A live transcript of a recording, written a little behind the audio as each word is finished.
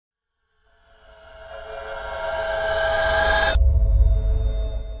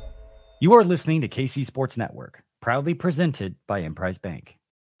You are listening to KC Sports Network, proudly presented by Emprise Bank.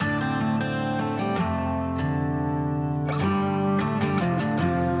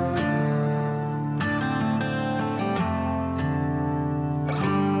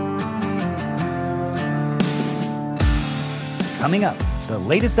 Coming up, the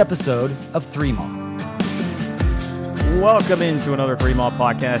latest episode of 3 Mall. Welcome into another 3 Mall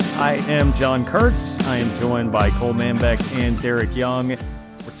podcast. I am John Kurtz. I am joined by Cole Manbeck and Derek Young.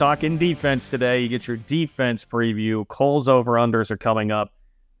 We're talking defense today. You get your defense preview. Cole's over-unders are coming up.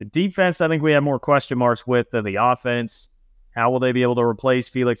 The defense, I think we have more question marks with than the offense. How will they be able to replace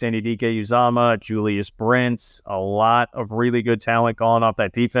Felix Anudike-Uzomah, Julius Brent? A lot of really good talent going off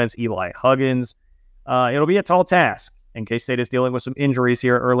that defense. Eli Huggins. It'll be a tall task. And K-State is dealing with some injuries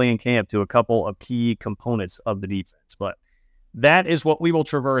here early in camp to a couple of key components of the defense. But that is what we will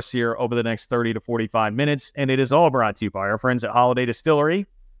traverse here over the next 30 to 45 minutes. And it is all brought to you by our friends at Holiday Distillery.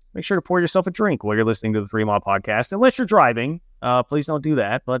 Make sure to pour yourself a drink while you're listening to the 3 Mile podcast. Unless you're driving, please don't do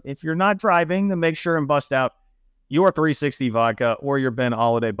that. But if you're not driving, then make sure and bust out your 360 vodka or your Ben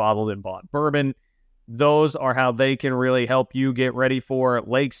Holiday bottled and bond bourbon. Those are how they can really help you get ready for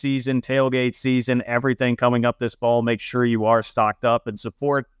lake season, tailgate season, everything coming up this fall. Make sure you are stocked up and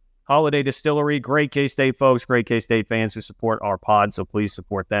support Holiday Distillery. Great K-State folks, great K-State fans who support our pod, so please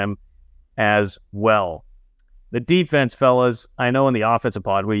support them as well. The defense, fellas, I know in the offensive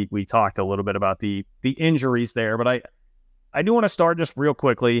pod we talked a little bit about the injuries there, but I do want to start just real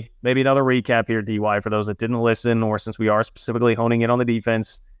quickly, maybe another recap here, DY, for those that didn't listen, or since we are specifically honing in on the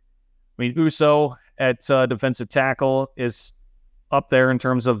defense. I mean, Uso at defensive tackle is up there in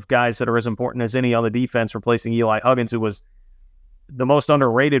terms of guys that are as important as any on the defense, replacing Eli Huggins, who was the most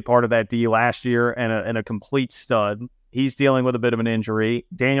underrated part of that D last year and a complete stud. He's dealing with a bit of an injury.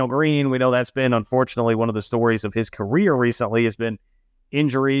 Daniel Green, we know that's been, unfortunately, one of the stories of his career recently has been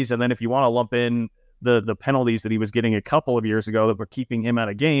injuries. And then if you want to lump in the penalties that he was getting a couple of years ago that were keeping him out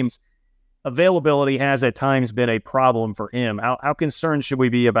of games, availability has at times been a problem for him. How concerned should we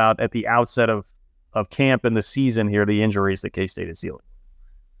be about at the outset of camp and the season here, the injuries that K-State is dealing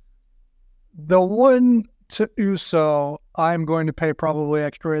with? The one to Uso, I'm going to pay probably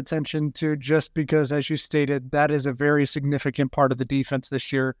extra attention to just because, as you stated, that is a very significant part of the defense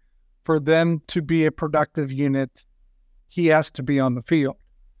this year. For them to be a productive unit, he has to be on the field.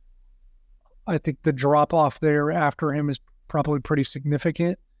 I think the drop-off there after him is probably pretty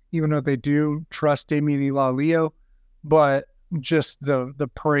significant, even though they do trust Damian Ilalio, but just the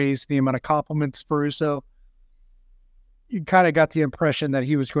praise, the amount of compliments for Uso, you kind of got the impression that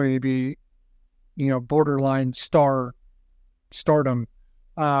he was going to be, borderline stardom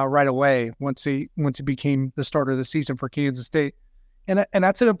right away once he became the starter of the season for Kansas State, and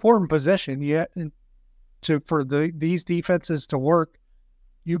that's an important position. For these defenses to work,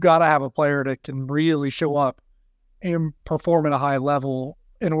 you got to have a player that can really show up and perform at a high level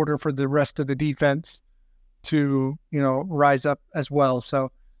in order for the rest of the defense to, rise up as well.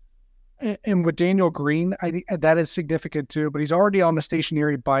 So, and with Daniel Green, I think that is significant too, but he's already on the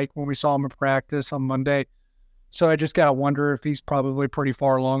stationary bike when we saw him in practice on Monday. So I just got to wonder if he's probably pretty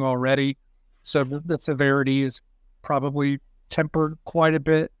far along already. So the severity is probably tempered quite a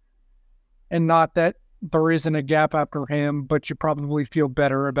bit, and not that there isn't a gap after him, but you probably feel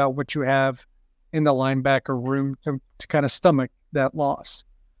better about what you have in the linebacker room to kind of stomach that loss.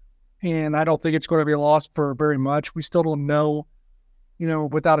 And I don't think it's going to be a loss for very much. We still don't know,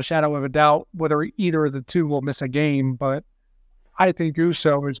 without a shadow of a doubt, whether either of the two will miss a game. But I think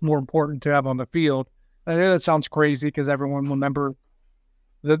Uso is more important to have on the field. I know that sounds crazy because everyone will remember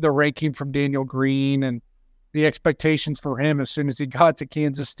the ranking from Daniel Green and the expectations for him as soon as he got to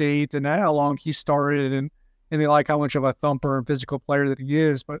Kansas State and how long he started and they like how much of a thumper and physical player that he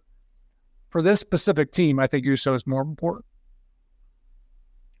is. But for this specific team, I think Uso is more important.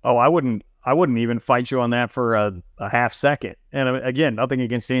 Oh, I wouldn't even fight you on that for a half second. And again, nothing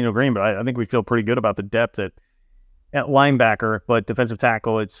against Daniel Green, but I think we feel pretty good about the depth at linebacker. But defensive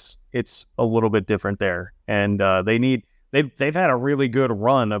tackle, it's a little bit different there. And they've had a really good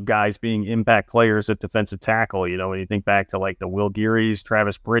run of guys being impact players at defensive tackle. When you think back to like the Will Gearys,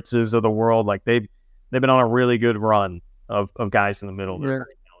 Travis Britzes of the world, like they've been on a really good run of guys in the middle. Yeah.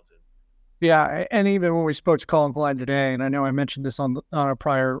 Yeah, and even when we spoke to Colin Klein today, and I know I mentioned this on a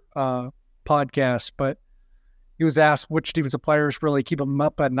prior podcast, but he was asked which defensive players really keep him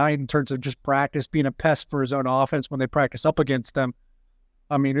up at night in terms of just practice, being a pest for his own offense when they practice up against them.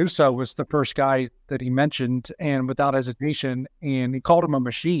 I mean, Uso was the first guy that he mentioned, and without hesitation, and he called him a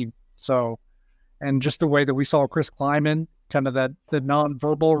machine. So, and just the way that we saw Chris Kleiman, kind of the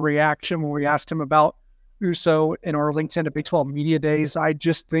nonverbal reaction when we asked him about Uso in Arlington at Big 12 Media Days, I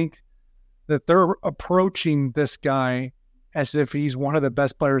just think that they're approaching this guy as if he's one of the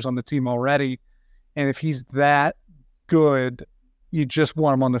best players on the team already. And if he's that good, you just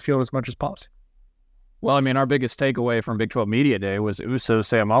want him on the field as much as possible. Well, I mean, our biggest takeaway from Big 12 Media Day was Uso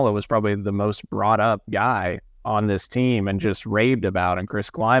Seumalo was probably the most brought up guy on this team and just raved about, and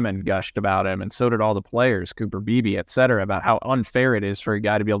Chris Kleiman gushed about him, and so did all the players, Cooper Beebe, et cetera, about how unfair it is for a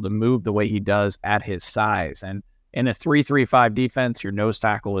guy to be able to move the way he does at his size. And in a 3-3-5 defense, your nose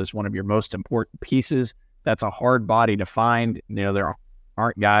tackle is one of your most important pieces. That's a hard body to find. There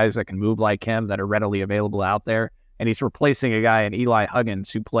aren't guys that can move like him that are readily available out there. And he's replacing a guy in Eli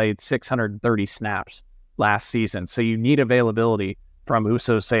Huggins who played 630 snaps last season. So you need availability from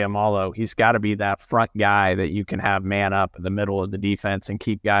Uso Seumalo. He's got to be that front guy that you can have man up in the middle of the defense and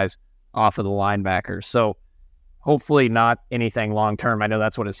keep guys off of the linebackers. So hopefully not anything long-term. I know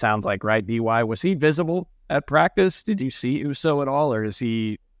that's what it sounds like, right, DY? Was he visible at practice? Did you see Uso at all, or is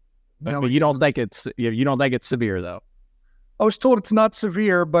he... No, you don't think it's severe, though? I was told it's not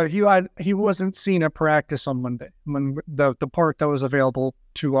severe, but he wasn't seen at practice on Monday. When the part that was available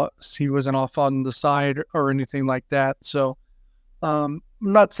to us, he wasn't off on the side or anything like that. So I'm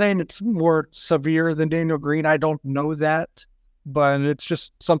not saying it's more severe than Daniel Green. I don't know that, but it's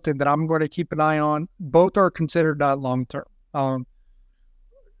just something that I'm going to keep an eye on. Both are considered not long term.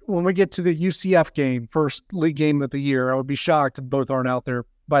 When we get to the UCF game, first league game of the year, I would be shocked if both aren't out there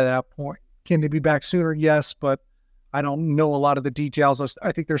by that point. Can they be back sooner? Yes, but I don't know a lot of the details.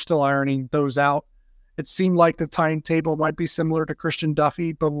 I think they're still ironing those out. It seemed like the timetable might be similar to Christian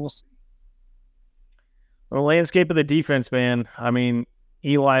Duffy, but we'll see. The landscape of the defense, man. I mean,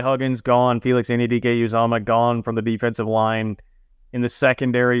 Eli Huggins gone, Felix Anudike-Uzomah gone from the defensive line. In the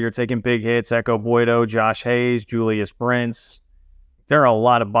secondary, you're taking big hits. Echo Boydo, Josh Hayes, Julius Brents. There are a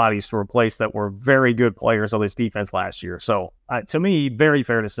lot of bodies to replace that were very good players on this defense last year. So, to me, very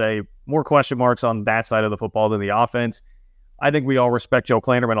fair to say, more question marks on that side of the football than the offense. I think we all respect Joe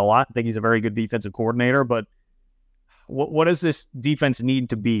Klanderman a lot. I think he's a very good defensive coordinator. But what does this defense need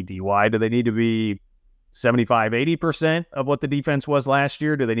to be, DY? Do they need to be 75, 80% of what the defense was last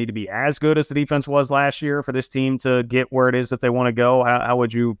year? Do they need to be as good as the defense was last year for this team to get where it is that they want to go? How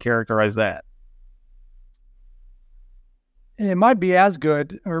would you characterize that? It might be as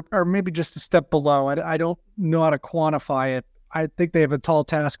good or maybe just a step below. I don't know how to quantify it. I think they have a tall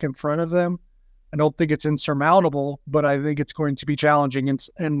task in front of them. I don't think it's insurmountable, but I think it's going to be challenging.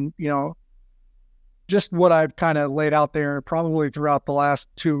 And just what I've kind of laid out there probably throughout the last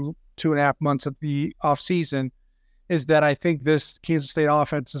two and a half months of the offseason is that I think this Kansas State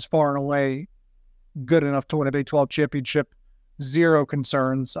offense is far and away good enough to win a Big 12 championship. Zero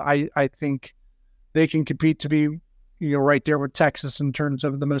concerns. I think they can compete to be right there with Texas in terms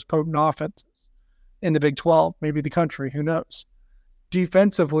of the most potent offenses in the Big 12, maybe the country, who knows.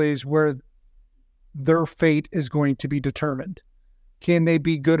 Defensively is where their fate is going to be determined. Can they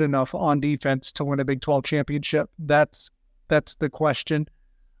be good enough on defense to win a Big 12 championship? That's the question.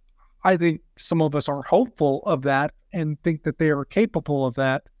 I think some of us are hopeful of that and think that they are capable of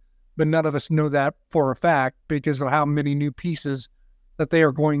that, but none of us know that for a fact because of how many new pieces that they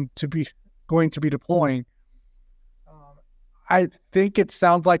are going to be deploying. I think it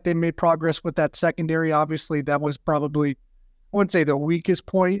sounds like they made progress with that secondary. Obviously, that was probably, I wouldn't say the weakest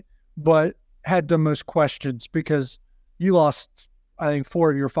point, but had the most questions because you lost, I think,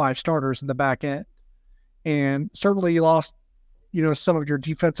 4 of your 5 starters in the back end. And certainly you lost, some of your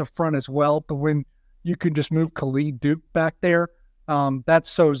defensive front as well. But when you can just move Khalid Duke back there, that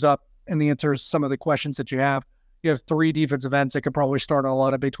sews up and answers some of the questions that you have. You have 3 defensive ends that could probably start on a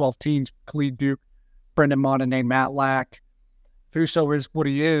lot of Big 12 teams, Khalid Duke, Brendan Montague, Matt Lack. If Uso is what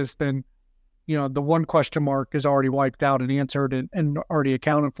he is, then, the one question mark is already wiped out and answered and already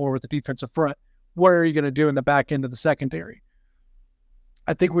accounted for with the defensive front. What are you going to do in the back end of the secondary?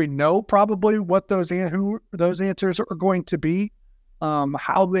 I think we know probably what who those answers are going to be,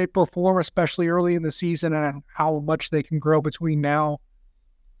 how they perform, especially early in the season, and how much they can grow between now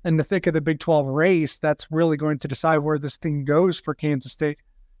and the thick of the Big 12 race. That's really going to decide where this thing goes for Kansas State.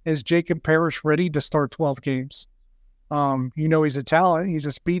 Is Jacob Parrish ready to start 12 games? He's a talent. He's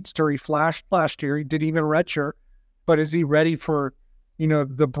a speedster. He flashed last year. He didn't even redshirt. But is he ready for,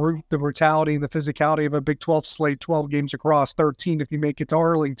 the brutality and the physicality of a Big 12 slate, 12 games across, 13 if you make it to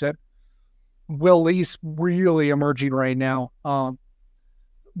Arlington? Will Lee's really emerging right now.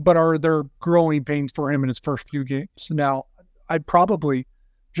 But are there growing pains for him in his first few games? Now, I'd probably,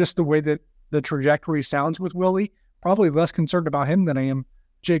 just the way that the trajectory sounds with Willie, probably less concerned about him than I am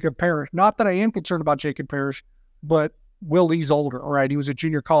Jacob Parrish. Not that I am concerned about Jacob Parrish, but Willie's older, right? He was a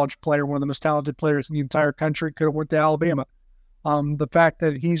junior college player, one of the most talented players in the entire country, could have went to Alabama. The fact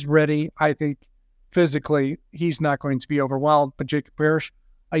that he's ready, I think physically he's not going to be overwhelmed. But Jacob Parrish,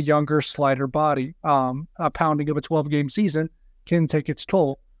 a younger slider body, a pounding of a 12-game season can take its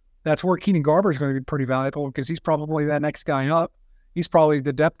toll. That's where Keenan Garber is going to be pretty valuable because he's probably that next guy up. He's probably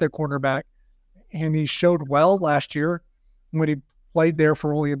the depth at cornerback, and he showed well last year when he played there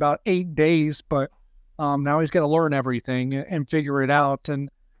for only about 8 days, but now he's got to learn everything and figure it out and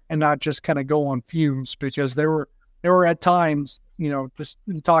not just kind of go on fumes, because there were at times, just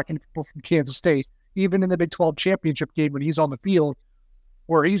talking to people from Kansas State, even in the Big 12 championship game when he's on the field,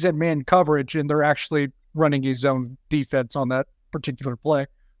 where he's in man coverage and they're actually running his own defense on that particular play.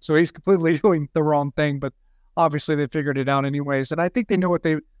 So he's completely doing the wrong thing, but obviously they figured it out anyways. And I think they know what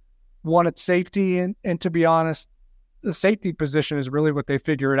they want at safety. And to be honest, the safety position is really what they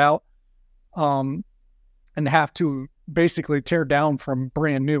figured out, and have to basically tear down from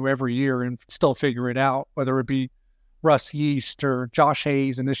brand new every year and still figure it out, whether it be Russ Yeast or Josh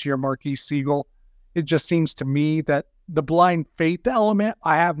Hayes and this year Marquise Siegel. It just seems to me that the blind faith element,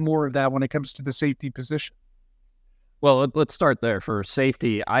 I have more of that when it comes to the safety position. Well, let's start there. For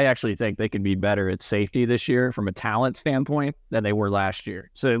safety, I actually think they could be better at safety this year from a talent standpoint than they were last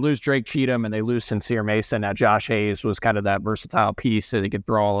year. So they lose Drake Cheatham and they lose Sincere Mason. Now, Josh Hayes was kind of that versatile piece that they could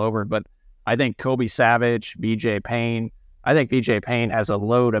throw all over. But I think Kobe Savage, BJ Payne, I think BJ Payne has a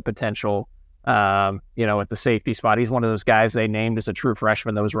load of potential, at the safety spot. He's one of those guys they named as a true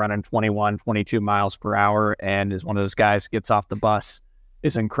freshman that was running 21, 22 miles per hour and is one of those guys gets off the bus,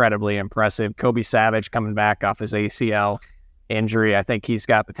 is incredibly impressive. Kobe Savage coming back off his ACL injury, I think he's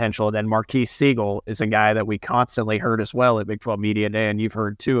got potential. And then Marquise Siegel is a guy that we constantly heard as well at Big 12 Media Day, and you've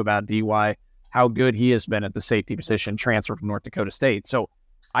heard too about DY, how good he has been at the safety position, transfer from North Dakota State. So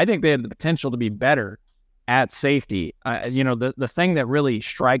I think they have the potential to be better at safety. The thing that really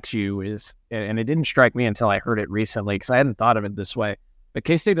strikes you is, and it didn't strike me until I heard it recently because I hadn't thought of it this way, but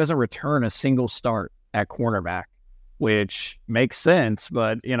K-State doesn't return a single start at cornerback, which makes sense,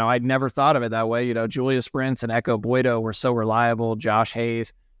 but, I'd never thought of it that way. Julius Brents and Echo Boydo were so reliable, Josh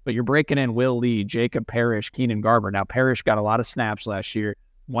Hayes, but you're breaking in Will Lee, Jacob Parrish, Keenan Garber. Now, Parrish got a lot of snaps last year.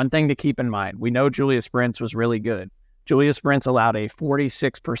 One thing to keep in mind, we know Julius Brents was really good. Julius Brents allowed a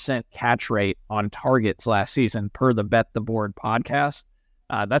 46% catch rate on targets last season per the Bet the Board podcast.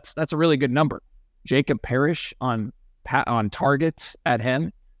 That's a really good number. Jacob Parrish on targets at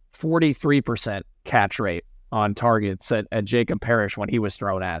him, 43% catch rate on targets at Jacob Parrish when he was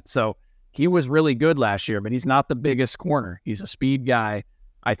thrown at. So he was really good last year, but he's not the biggest corner. He's a speed guy.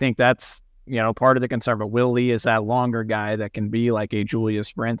 I think that's, part of the concern. But Will Lee is that longer guy that can be like a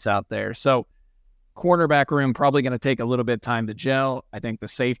Julius Brents out there. So cornerback room probably going to take a little bit of time to gel. I think the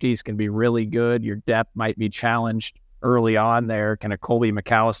safeties can be really good. Your depth might be challenged early on there. Can a Colby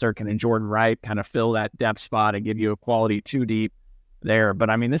McAllister, can a Jordan Wright kind of fill that depth spot and give you a quality 2 deep there? But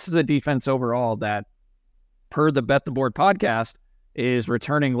this is a defense overall that, per the Bet the Board podcast, is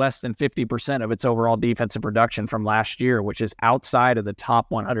returning less than 50% of its overall defensive production from last year, which is outside of the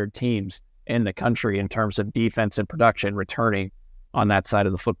top 100 teams in the country in terms of defensive production returning on that side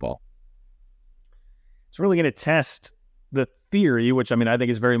of the football. It's really going to test the theory, which I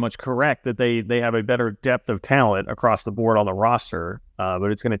think is very much correct, that they have a better depth of talent across the board on the roster,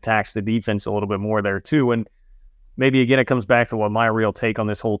 but it's going to tax the defense a little bit more there too. And maybe again, it comes back to what my real take on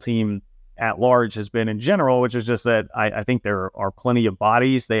this whole team at large has been in general, which is just that I think there are plenty of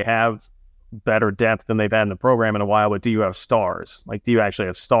bodies. They have better depth than they've had in the program in a while, but do you have stars? Do you actually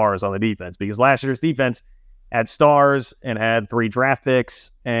have stars on the defense? Because last year's defense had stars and had 3 draft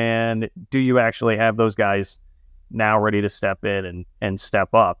picks, and do you actually have those guys now ready to step in and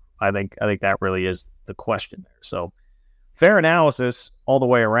step up? I think that really is the question there. So fair analysis all the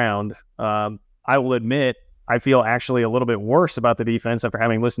way around. I will admit, I feel actually a little bit worse about the defense after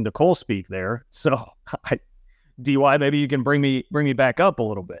having listened to Cole speak there. So, DY, maybe you can bring me back up a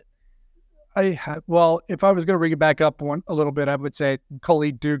little bit. Well, if I was going to bring it back up a little bit, I would say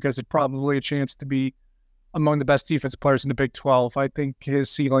Khalid Duke has probably a chance to be among the best defensive players in the Big 12. I think his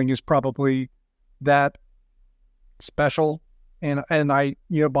ceiling is probably that special. And I,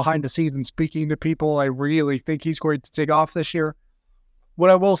 behind the scenes and speaking to people, I really think he's going to take off this year. What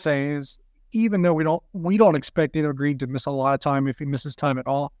I will say is, even though we don't expect Dino Green to miss a lot of time, if he misses time at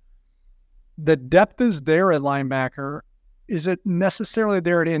all, the depth is there at linebacker. Is it necessarily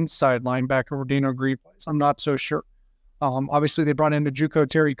there at inside linebacker where Dino Green plays? I'm not so sure. Obviously, they brought in the JUCO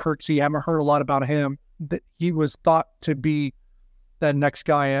Terry Kirksey. I haven't heard a lot about him. That he was thought to be that next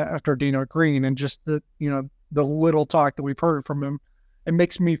guy after Dino Green, and just the little talk that we've heard from him, it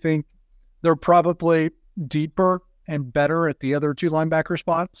makes me think they're probably deeper and better at the other 2 linebacker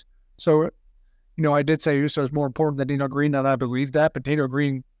spots. So I did say Uso is more important than Daniel Green, and I believe that, but Daniel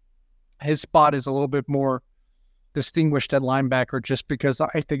Green, his spot is a little bit more distinguished at linebacker just because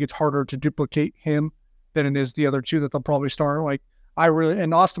I think it's harder to duplicate him than it is the other two that they'll probably start.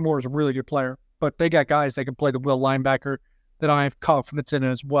 And Austin Moore is a really good player, but they got guys that can play the will linebacker that I have confidence in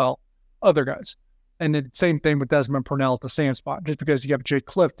as well, other guys. And the same thing with Desmond Purnell at the same spot, just because you have Jake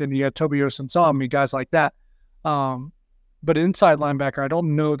Clifton, you have Toby Osensami, guys like that. But inside linebacker, I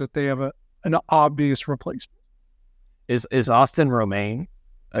don't know that they have an obvious replacement. Is Austin Romaine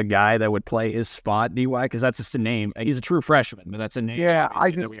a guy that would play his spot, DY? Because that's just a name. He's a true freshman, but that's a name. Yeah,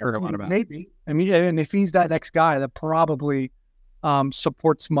 we heard a lot about. Maybe. I mean, and if he's that next guy, that probably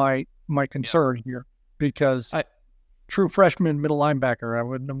supports my concern here, because true freshman middle linebacker, I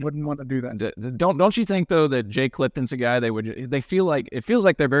wouldn't want to do that. Don't you think though that Jake Clifton's a guy it feels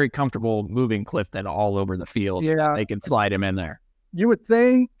like they're very comfortable moving Clifton all over the field. Yeah, they can slide him in there. You would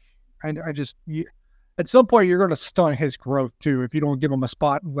think. At some point you're going to stunt his growth too if you don't give him a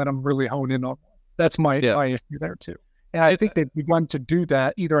spot and let him really hone in on. That's my issue there too. And I think they've begun to do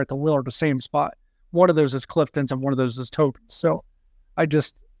that either at the will or the same spot. One of those is Clifton's and one of those is Toby's. So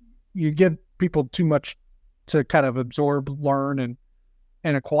you give people too much to kind of absorb, learn,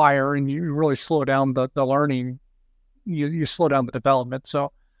 and acquire, and you really slow down the learning. You slow down the development.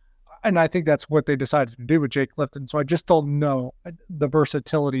 So, and I think that's what they decided to do with Jake Clifton. So I just don't know the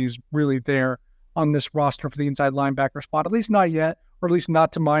versatility is really there on this roster for the inside linebacker spot, at least not yet, or at least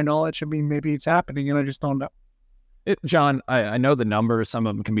not to my knowledge. I mean, maybe it's happening, and I just don't know. John, I know the numbers, some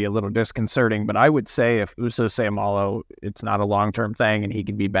of them can be a little disconcerting, but I would say if Uso Seumalo, it's not a long-term thing, and he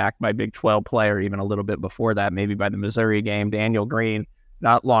can be backed by Big 12 player even a little bit before that, maybe by the Missouri game. Daniel Green,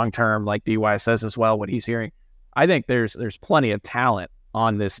 not long-term, like DY says as well, what he's hearing. I think there's plenty of talent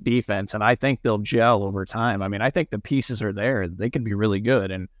on this defense, and I think they'll gel over time. I mean, I think the pieces are there. They can be really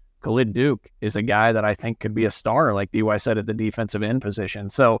good, and Khalid Duke is a guy that I think could be a star, like DY said, at the defensive end position.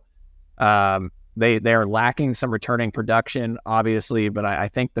 So they're lacking some returning production, obviously, but I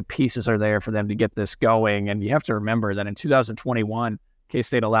think the pieces are there for them to get this going. And you have to remember that in 2021,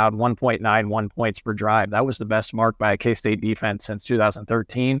 K-State allowed 1.91 points per drive. That was the best mark by a K-State defense since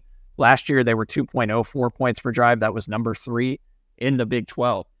 2013. Last year, they were 2.04 points per drive. That was number 3 in the Big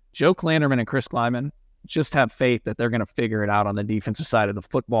 12. Joe Klanderman and Chris Kleiman just have faith that they're going to figure it out on the defensive side of the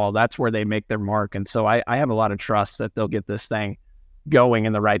football. That's where they make their mark. And so I have a lot of trust that they'll get this thing going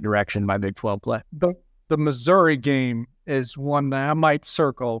in the right direction by Big 12 play. The Missouri game is one that I might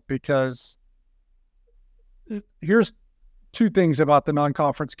circle, because here's two things about the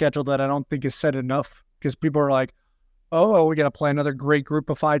non-conference schedule that I don't think is said enough, because people are like, oh, we got to play another great Group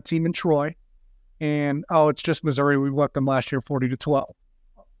of 5 team in Troy. And, it's just Missouri. We whooped them last year 40-12.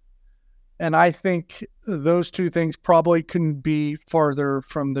 And I think those two things probably couldn't be farther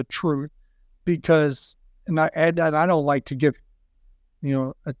from the truth, because, and I don't like to give,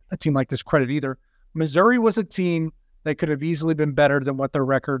 a team like this credit either. Missouri was a team that could have easily been better than what their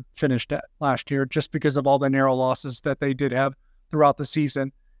record finished at last year, just because of all the narrow losses that they did have throughout the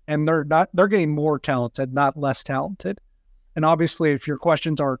season. And they're getting more talented, not less talented. And obviously, if your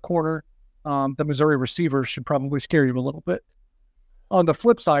questions are at corner, the Missouri receivers should probably scare you a little bit. On the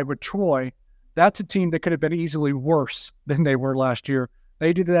flip side, with Troy, that's a team that could have been easily worse than they were last year.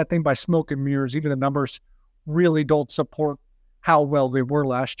 They did that thing by smoke and mirrors. Even the numbers really don't support how well they were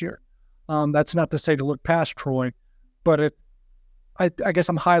last year. That's not to say to look past Troy, but I guess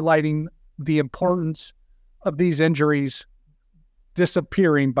I'm highlighting the importance of these injuries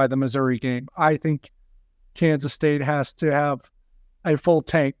disappearing by the Missouri game. I think Kansas State has to have a full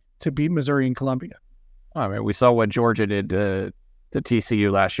tank to beat Missouri and Columbia. I mean, we saw what Georgia did to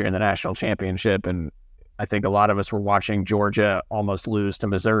TCU last year in the national championship, and I think a lot of us were watching Georgia almost lose to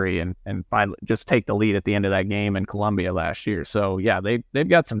Missouri and finally just take the lead at the end of that game in Columbia last year. So yeah, they've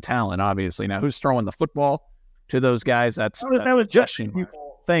got some talent, obviously. Now, who's throwing the football to those guys? That was just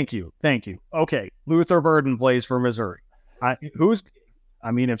Thank you. Okay, Luther Burden plays for Missouri.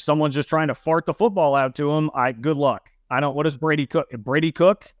 If someone's just trying to fart the football out to him, good luck. What is Brady Cook? Brady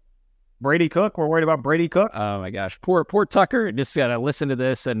Cook? We're worried about Brady Cook? Oh my gosh. Poor Tucker. Just got to listen to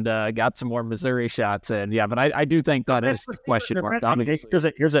this and got some more Missouri shots in. Yeah, but I do think that is the question mark. Here's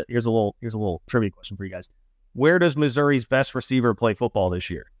a little trivia question for you guys. Where does Missouri's best receiver play football this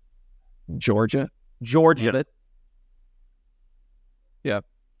year? Georgia. Yeah.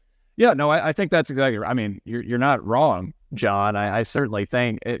 Yeah, no, I think that's exactly right. I mean, you're not wrong, John. I certainly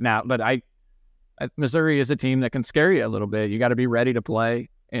think it now, but Missouri is a team that can scare you a little bit. You got to be ready to play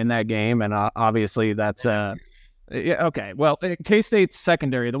in that game, and obviously that's okay. Well, K-State's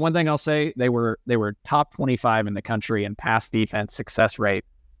secondary, the one thing I'll say, they were top 25 in the country in pass defense success rate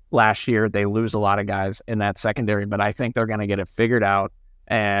last year. They lose a lot of guys in that secondary, but I think they're going to get it figured out.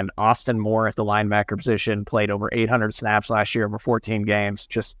 And Austin Moore at the linebacker position played over 800 snaps last year over 14 games,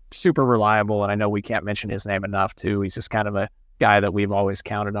 just super reliable. And I know we can't mention his name enough, too. He's just kind of a guy that we've always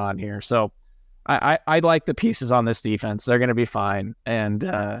counted on here. So I like the pieces on this defense. They're going to be fine. And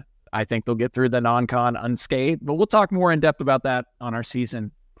I think they'll get through the non-con unscathed. But we'll talk more in depth about that on our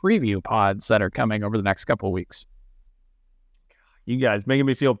season preview pods that are coming over the next couple of weeks. You guys making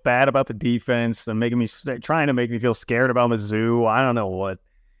me feel bad about the defense and trying to make me feel scared about Mizzou. I don't know what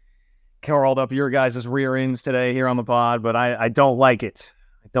curled up your guys' rear ends today here on the pod, but I don't like it.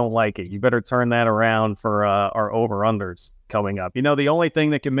 I don't like it. You better turn that around for our over-unders coming up. You know, the only thing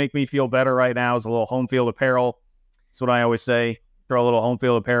that can make me feel better right now is a little home field apparel. That's what I always say. Throw a little home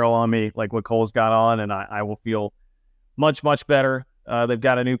field apparel on me, like what Cole's got on, and I will feel much, much better. They've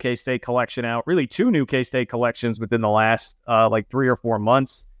got a new K-State collection out, really 2 new K-State collections within the last 3 or 4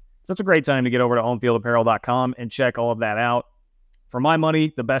 months. So it's a great time to get over to homefieldapparel.com and check all of that out. For my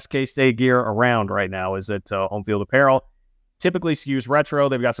money, the best K-State gear around right now is at Home Field Apparel. Typically skews retro.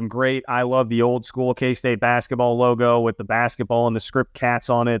 They've got some great, I love the old school K-State basketball logo with the basketball and the script cats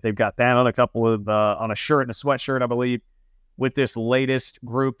on it. They've got that on a couple of, on a shirt and a sweatshirt, I believe, with this latest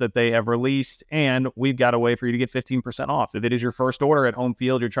group that they have released. And we've got a way for you to get 15% off. If it is your first order at Home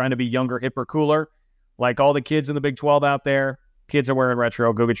Field, you're trying to be younger, hipper, cooler, like all the kids in the Big 12 out there. Kids are wearing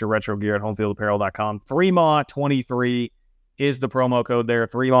retro. Go get your retro gear at homefieldapparel.com. 3MA23 is the promo code there.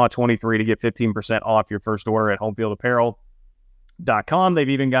 3MA23 to get 15% off your first order at homefieldapparel.com. They've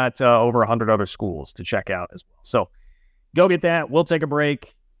even got over 100 other schools to check out as well. So go get that. We'll take a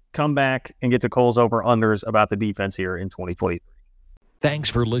break, come back, and get to Cole's over-unders about the defense here in 2023. Thanks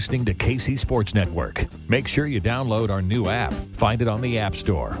for listening to KC Sports Network. Make sure you download our new app. Find it on the App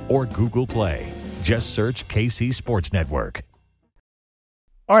Store or Google Play. Just search KC Sports Network.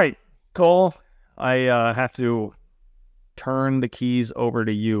 All right, Cole, I have to turn the keys over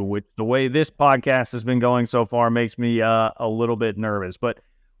to you. With the way this podcast has been going so far makes me a little bit nervous. But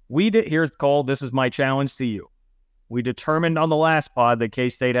here's Cole, this is my challenge to you. We determined on the last pod that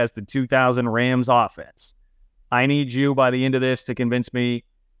K-State has the 2000 Rams offense. I need you by the end of this to convince me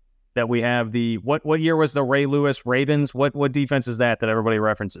that we have the, what year was the Ray Lewis Ravens? What defense is that everybody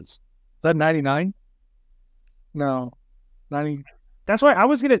references? Is that 99? No. 90. That's why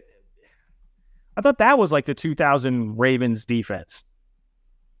I thought that was like the 2000 Ravens defense.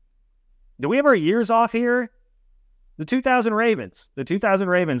 Do we have our years off here? The 2000 Ravens. The 2000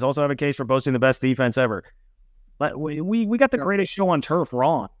 Ravens also have a case for boasting the best defense ever. But we got the greatest show on turf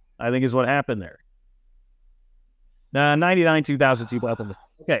wrong, I think is what happened there. 99, 2000, 2000.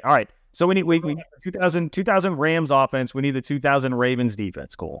 Okay, all right. So we need 2000 Rams offense. We need the 2000 Ravens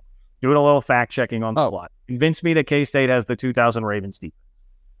defense. Cool. Doing a little fact checking on the plot. Convince me that K-State has the 2000 Ravens defense.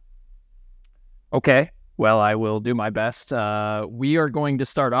 Okay. Well, I will do my best. We are going to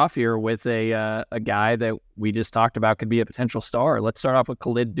start off here with a guy that we just talked about could be a potential star. Let's start off with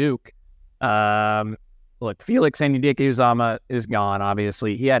Khalid Duke. Look, Felix Anudike-Uzomah is gone,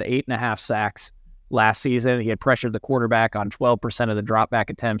 obviously. He had 8.5 sacks last season. He had pressured the quarterback on 12% of the dropback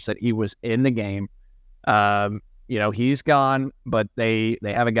attempts that he was in the game. He's gone, but they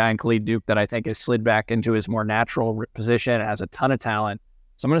have a guy in Khalid Duke that I think has slid back into his more natural position, has a ton of talent.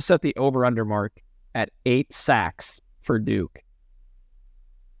 So I'm going to set the over-under mark at 8 sacks for Duke.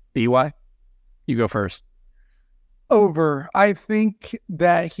 BY, you go first. Over. I think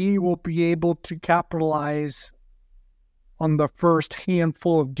that he will be able to capitalize on the first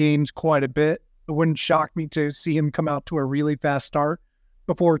handful of games quite a bit. It wouldn't shock me to see him come out to a really fast start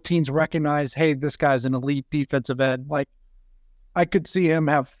before teams recognize, hey, this guy's an elite defensive end. Like, I could see him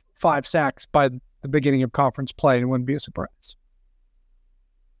have 5 sacks by the beginning of conference play, and it wouldn't be a surprise.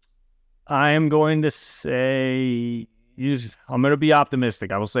 I am going to say, I'm going to be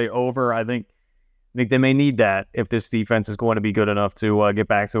optimistic. I will say over. I think they may need that if this defense is going to be good enough to get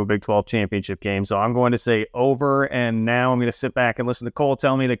back to a Big 12 championship game. So I'm going to say over, and now I'm going to sit back and listen to Cole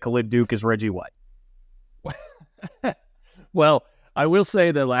tell me that Khalid Duke is Reggie White. Well, I will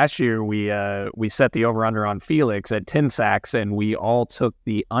say that last year we set the over-under on Felix at 10 sacks, and we all took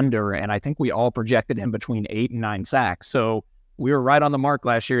the under, and I think we all projected him between 8 and 9 sacks. So we were right on the mark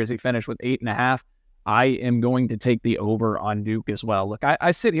last year as he finished with 8.5. I am going to take the over on Duke as well. Look,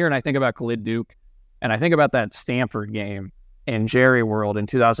 I sit here and I think about Khalid Duke, and I think about that Stanford game in Jerry World in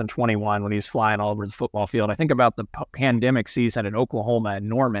 2021 when he was flying all over the football field. I think about the pandemic season at Oklahoma and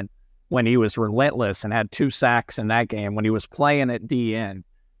Norman when he was relentless and had 2 sacks in that game when he was playing at DN.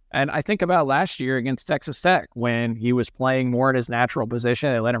 And I think about last year against Texas Tech when he was playing more in his natural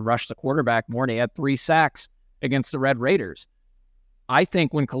position. They let him rush the quarterback more, and he had 3 sacks against the Red Raiders. I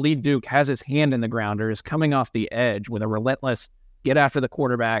think when Khalid Duke has his hand in the ground or is coming off the edge with a relentless get after the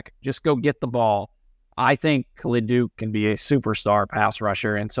quarterback, just go get the ball, I think Khalid Duke can be a superstar pass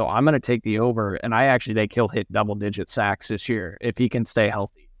rusher. And so I'm going to take the over. And I actually think he'll hit double-digit sacks this year if he can stay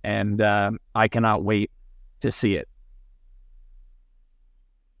healthy. And I cannot wait to see it.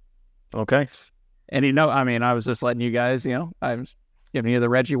 Okay. And I was just letting you guys, I was giving you the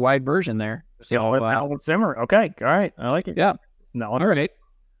Reggie White version there. So Alan Zimmer. Okay. All right. I like it. Yeah. No. All right.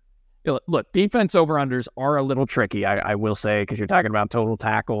 Look, defense over-unders are a little tricky, I will say, because you're talking about total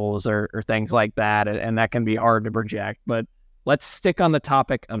tackles or things like that, and that can be hard to project. But let's stick on the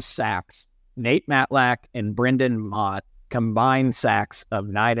topic of sacks. Nate Matlack and Brendan Mott combined sacks of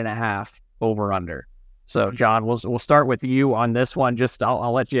 9.5 over-under. So, John, we'll start with you on this one.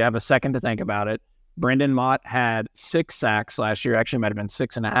 I'll let you have a second to think about it. Brendan Mott had 6 sacks last year. Actually, it might have been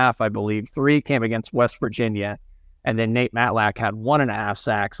 6.5, I believe. 3 came against West Virginia. And then Nate Matlack had 1.5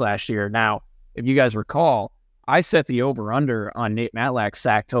 sacks last year. Now, if you guys recall, I set the over-under on Nate Matlack's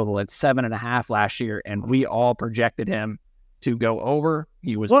sack total at 7.5 last year, and we all projected him to go over.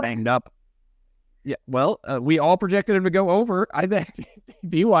 He was banged up. Yeah, well, we all projected him to go over. I think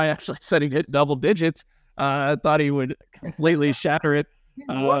DY actually said he'd hit double digits. I thought he would completely shatter it. He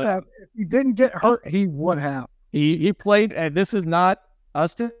would have. If he didn't get hurt, he would have. He played, and this is not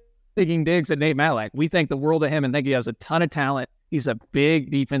us taking digs at Nate Matlack. We think the world of him and think he has a ton of talent. He's a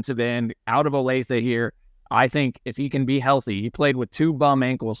big defensive end out of Olathe here. I think if he can be healthy, he played with 2 bum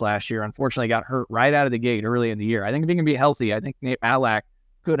ankles last year. Unfortunately, got hurt right out of the gate early in the year. I think if he can be healthy, I think Nate Matlack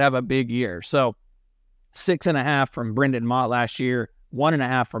could have a big year. So 6.5 from Brendan Mott last year,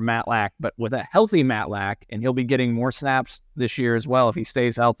 1.5 from Matlack, but with a healthy Matlack, and he'll be getting more snaps this year as well if he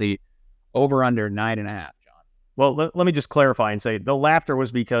stays healthy, over under 9.5. Well, let me just clarify and say the laughter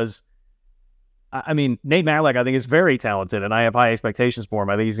was because, Nate Matlack, I think, is very talented, and I have high expectations for him.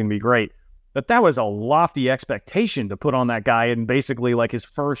 I think he's going to be great. But that was a lofty expectation to put on that guy in basically like his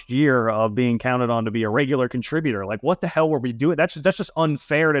first year of being counted on to be a regular contributor. Like, what the hell were we doing? That's just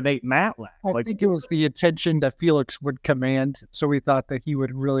unfair to Nate Matlack. I think it was the attention that Felix would command, so we thought that he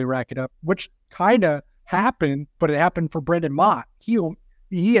would really rack it up, which kind of happened, but it happened for Brendan Mott.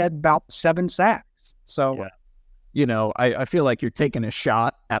 He had about 7 sacks. So... Yeah. I feel like you're taking a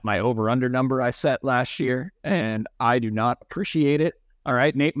shot at my over-under number I set last year, and I do not appreciate it. All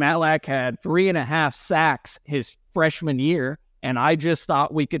right, Nate Matlack had 3.5 sacks his freshman year, and I just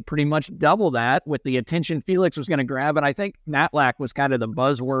thought we could pretty much double that with the attention Felix was going to grab. And I think Matlack was kind of the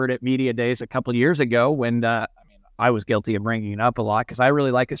buzzword at media days a couple of years ago when I was guilty of bringing it up a lot because I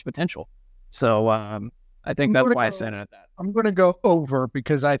really like his potential. So I think that's why I set it at that. I'm going to go over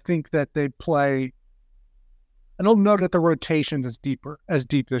because I think that they play... I don't know that the rotations is deep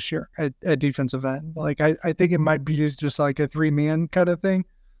this year at defensive end. Like I think it might be just like a 3-man kind of thing.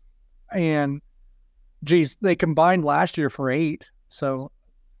 And geez, they combined last year for 8. So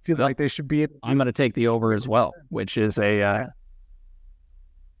I feel like they should be. I'm going to take the over as well, which is a.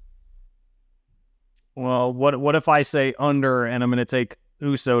 Well, what if I say under and I'm going to take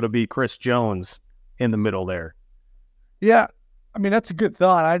Uso to be Chris Jones in the middle there? Yeah. That's a good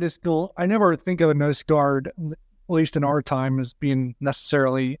thought. I never think of a nose guard, at least in our time, as being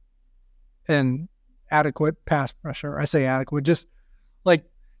necessarily an adequate pass rusher. I say adequate, just like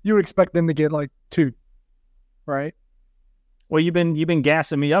you would expect them to get like 2, right? Well, you've been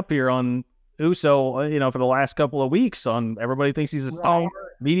gassing me up here on Uso, for the last couple of weeks. On everybody thinks he's a star.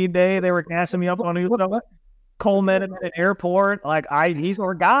 Media day, they were gassing me up on Uso. Coleman at the airport, he's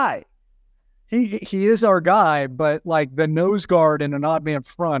our guy. He is our guy, but like the nose guard in an odd man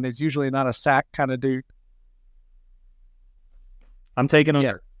front is usually not a sack kind of dude. I'm taking him.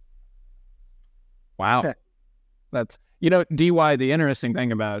 Yeah. Wow. Okay. That's, DY, the interesting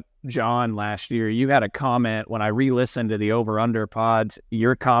thing about John last year, you had a comment when I re-listened to the over-under pods.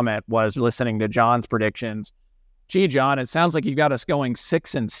 Your comment was listening to John's predictions. Gee, John, it sounds like you got us going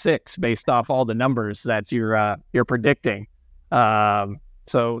 6-6 based off all the numbers that you're predicting.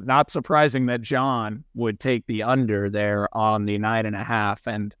 So not surprising that John would take the under there on the 9.5.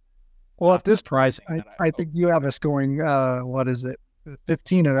 And well, at this surprising, I think you have us going. What is it?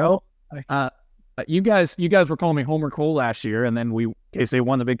 15-0. You guys were calling me Homer Cole last year, and then they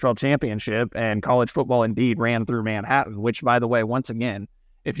won the Big 12 championship, and college football indeed ran through Manhattan. Which, by the way, once again,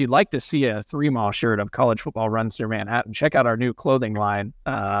 if you'd like to see a 3-mile shirt of college football runs through Manhattan, check out our new clothing line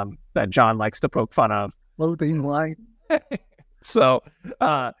that John likes to poke fun of. Clothing line. So,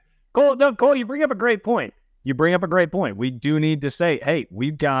 Cole, you bring up a great point. We do need to say, hey,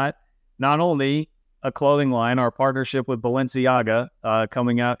 we've got not only a clothing line, our partnership with Balenciaga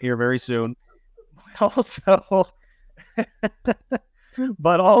coming out here very soon, but also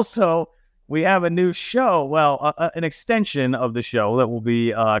But also, we have a new show. Well, an extension of the show that will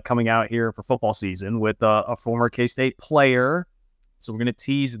be coming out here for football season with a former K-State player. So we're going to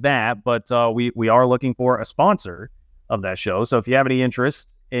tease that. But we are looking for a sponsor of that show. So if you have any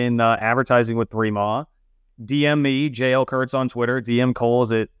interest in advertising with 3MAW, DM me, JL Kurtz on Twitter. DM Cole,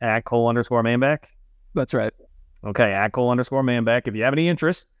 is it at Cole_Manbeck? That's right. Okay, at Cole_Manbeck. If you have any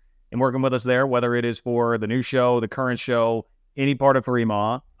interest in working with us there, whether it is for the new show, the current show, any part of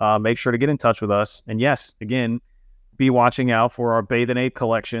 3MAW, make sure to get in touch with us. And yes, again, be watching out for our Bathe and Ape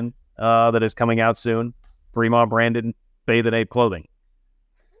collection that is coming out soon. 3MAW branded Bathe and Ape clothing.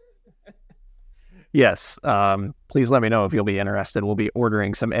 Yes. Please let me know if you'll be interested. We'll be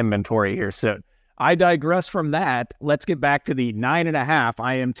ordering some inventory here soon. I digress from that. Let's get back to the 9.5.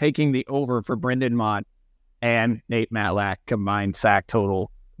 I am taking the over for Brendan Mott and Nate Matlack combined sack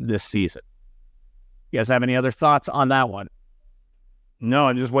total this season. You guys have any other thoughts on that one? No,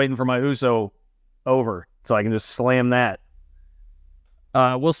 I'm just waiting for my Uso over so I can just slam that.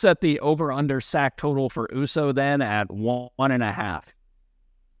 We'll set the over-under sack total for Uso then at 1.5.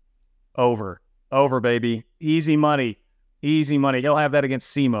 Over, baby. Easy money. He'll have that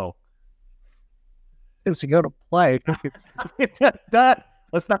against SEMO. If he go to play.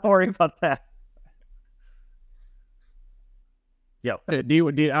 Let's not worry about that. Yo.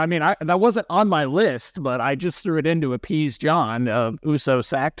 That wasn't on my list, but I just threw it in to appease John of Uso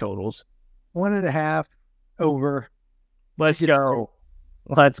sack totals. 1.5 over. Let's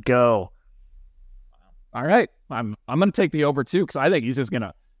go. All right. I'm going to take the over too, because I think he's just going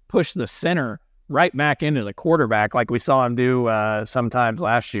to push the center right back into the quarterback like we saw him do sometimes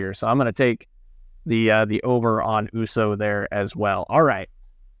last year. So I'm going to take the over on Uso there as well. All right.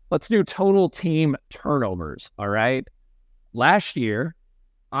 Let's do total team turnovers. All right. Last year,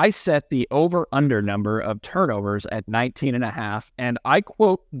 I set the over-under number of turnovers at 19.5, and I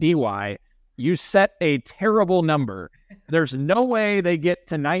quote DY, "You set a terrible number. There's no way they get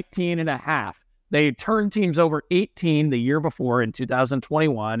to 19.5. They turned teams over 18 the year before in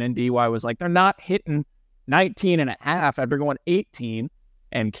 2021, and DY was like, they're not hitting 19.5 after going 18,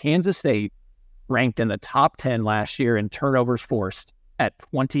 and Kansas State ranked in the top 10 last year in turnovers forced at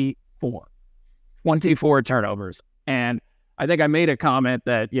 24. 24 turnovers. And I think I made a comment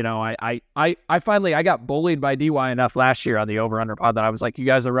that, I finally got bullied by DY enough last year on the over-under pod that I was like, you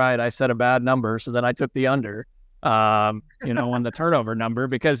guys are right. I set a bad number. So then I took the under, on the turnover number,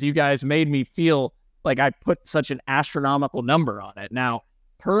 because you guys made me feel like I put such an astronomical number on it. Now,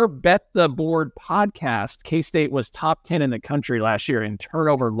 per Bet the Board podcast, K-State was top 10 in the country last year in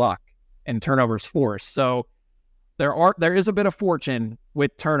turnover luck and turnovers forced. So there is a bit of fortune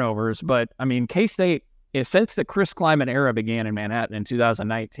with turnovers, but I mean, K-State, since the Chris Kleiman era began in Manhattan in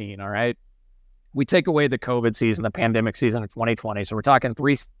 2019, all right, we take away the COVID season, the pandemic season of 2020. So we're talking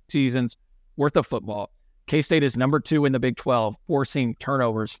 3 seasons worth of football. K-State is number 2 in the Big 12, forcing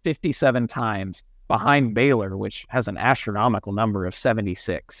turnovers 57 times behind Baylor, which has an astronomical number of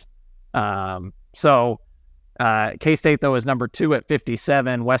 76. K-State, though, is number 2 at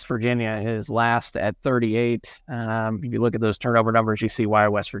 57. West Virginia is last at 38. If you look at those turnover numbers, you see why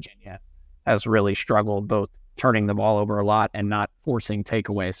West Virginia has really struggled, both turning the ball over a lot and not forcing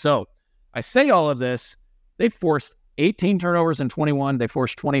takeaways. So I say all of this. They forced 18 turnovers in 21. They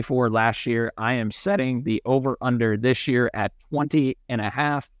forced 24 last year. I am setting the over-under this year at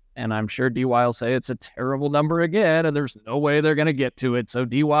 20.5. And I'm sure DY will say it's a terrible number again, and there's no way they're going to get to it. So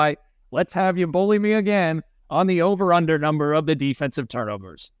DY, let's have you bully me again on the over-under number of the defensive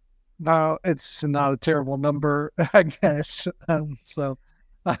turnovers. No, it's not a terrible number, I guess. So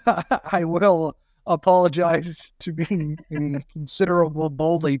I will apologize to being a considerable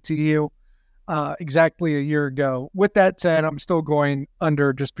bully to you exactly a year ago. With that said, I'm still going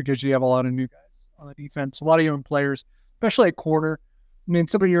under just because you have a lot of new guys on the defense, a lot of young players, especially at corner. I mean,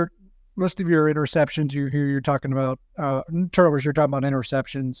 most of your interceptions you're talking about turnovers, you're talking about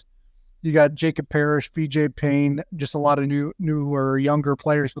interceptions. You got Jacob Parrish, VJ Payne, just a lot of newer, younger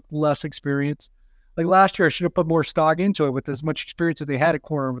players with less experience. Like last year, I should have put more stock into it with as much experience that they had at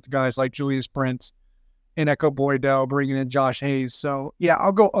corner with guys like Julius Brents and Echo Boydell, bringing in Josh Hayes. So, yeah,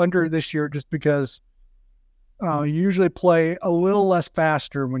 I'll go under this year just because you usually play a little less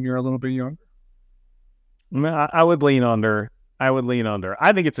faster when you're a little bit younger. I would lean under.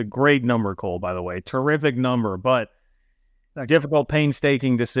 I think it's a great number, Cole, by the way. Terrific number, but difficult,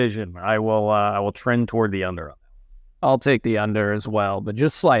 painstaking decision. I will trend toward the under. I'll take the under as well, but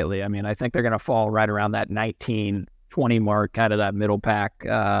just slightly. I mean, I think they're going to fall right around that 19-20 mark, kind of that middle pack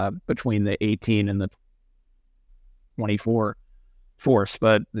between the 18 and the 24 force,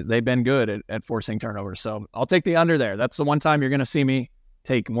 but they've been good at forcing turnovers. So I'll take the under there. That's the one time you're going to see me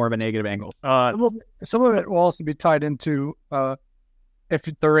take more of a negative angle. Some of it will also be tied into if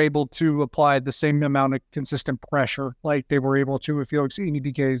they're able to apply the same amount of consistent pressure like they were able to with Felix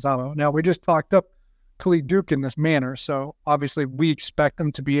Anudike-Uzomah. Now, we just talked up Khalid Duke in this manner, so obviously we expect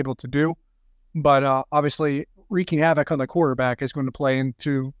them to be able to do, but obviously wreaking havoc on the quarterback is going to play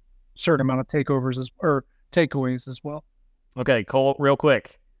into a certain amount of takeaways as well. Okay, Cole, real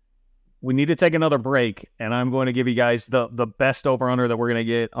quick. We need to take another break, and I'm going to give you guys the best over-under that we're going to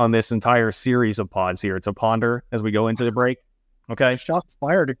get on this entire series of pods here. It's a ponder as we go into the break. Okay? Shots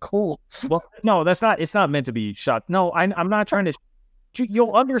fired at Cole. Well, no, it's not meant to be shot. No, I'm not trying to.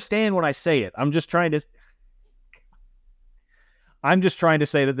 You'll understand when I say it. I'm just trying to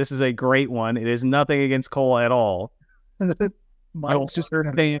say that this is a great one. It is nothing against Cole at all. You'll just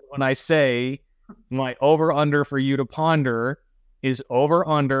understand when I say my over-under for you to ponder is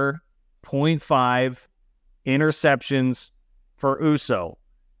over-under 0.5 interceptions for Uso.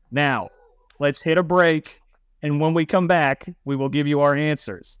 Now, let's hit a break, and when we come back, we will give you our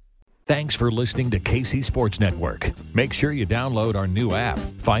answers. Thanks for listening to KC Sports Network. Make sure you download our new app.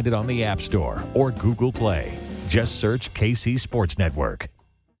 Find it on the App Store or Google Play. Just search KC Sports Network.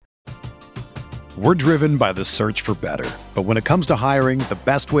 We're driven by the search for better. But when it comes to hiring, the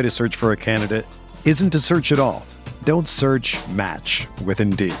best way to search for a candidate isn't to search at all. Don't search, match with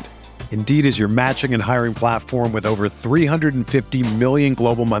Indeed. Indeed is your matching and hiring platform with over 350 million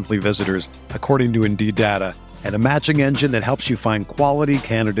global monthly visitors, according to Indeed data, and a matching engine that helps you find quality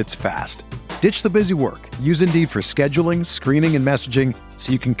candidates fast. Ditch the busy work. Use Indeed for scheduling, screening, and messaging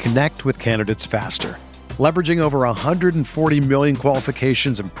so you can connect with candidates faster. Leveraging over 140 million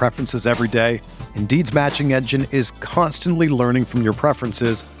qualifications and preferences every day, Indeed's matching engine is constantly learning from your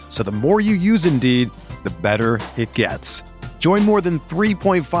preferences, so the more you use Indeed, the better it gets. Join more than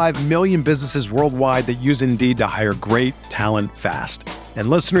 3.5 million businesses worldwide that use Indeed to hire great talent fast. And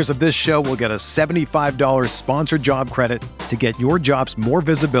listeners of this show will get a $75 sponsored job credit to get your jobs more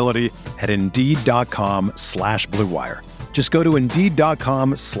visibility at Indeed.com/Blue Wire. Just go to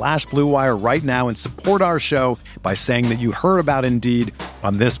Indeed.com/Blue Wire right now and support our show by saying that you heard about Indeed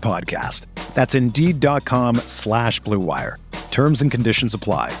on this podcast. That's Indeed.com/Blue Wire. Terms and conditions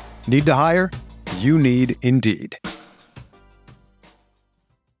apply. Need to hire? You need Indeed.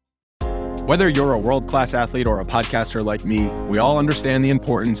 Whether you're a world-class athlete or a podcaster like me, we all understand the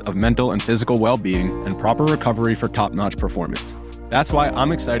importance of mental and physical well-being and proper recovery for top-notch performance. That's why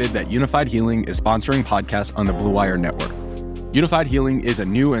I'm excited that Unified Healing is sponsoring podcasts on the Blue Wire Network. Unified Healing is a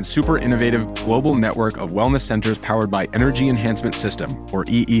new and super innovative global network of wellness centers powered by Energy Enhancement System, or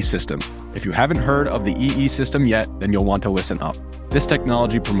EE System. If you haven't heard of the EE System yet, then you'll want to listen up. This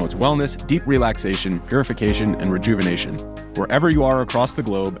technology promotes wellness, deep relaxation, purification, and rejuvenation. Wherever you are across the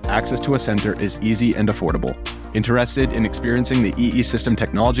globe, access to a center is easy and affordable. Interested in experiencing the EE System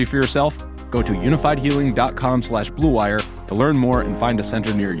technology for yourself? Go to unifiedhealing.com/Blue Wire to learn more and find a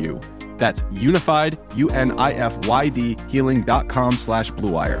center near you. That's unified, UNIFYD, healing.com/Blue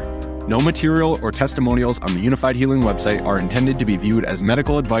Wire. No material or testimonials on the Unified Healing website are intended to be viewed as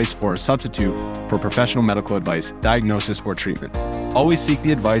medical advice or a substitute for professional medical advice, diagnosis, or treatment. Always seek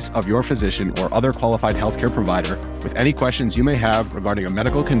the advice of your physician or other qualified healthcare provider with any questions you may have regarding a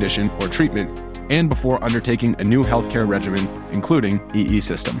medical condition or treatment and before undertaking a new healthcare regimen, including EE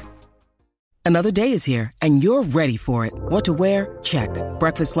System. Another day is here, and you're ready for it. What to wear? Check.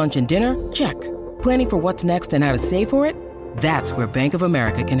 Breakfast, lunch, and dinner? Check. Planning for what's next and how to save for it? That's where Bank of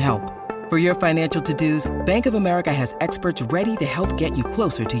America can help. For your financial to-dos, Bank of America has experts ready to help get you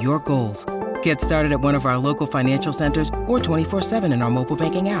closer to your goals. Get started at one of our local financial centers or 24/7 in our mobile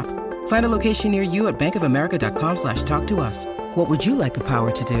banking app. Find a location near you at bankofamerica.com/talktous. What would you like the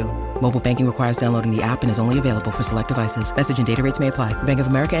power to do? Mobile banking requires downloading the app and is only available for select devices. Message and data rates may apply. Bank of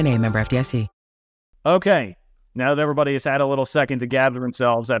America NA, member FDIC. Okay, now that everybody has had a little second to gather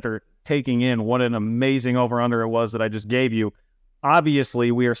themselves after taking in what an amazing over-under it was that I just gave you,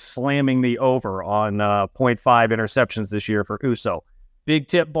 obviously we are slamming the over on 0.5 interceptions this year for Uso. Big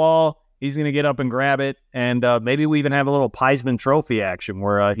tip ball. He's going to get up and grab it, and maybe we even have a little Heisman Trophy action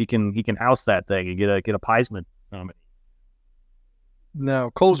where he can house that thing and get a Heisman nominee.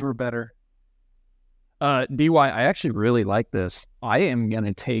 No, Coles were better. DY, I actually really like this. I am going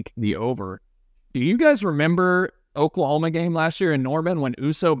to take the over. Do you guys remember Oklahoma game last year in Norman when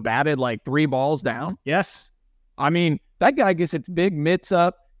Uso batted like 3 balls down? Yes. I mean, that guy gets its big mitts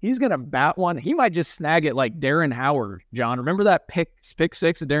up. He's going to bat one. He might just snag it like Darren Howard, John. Remember that pick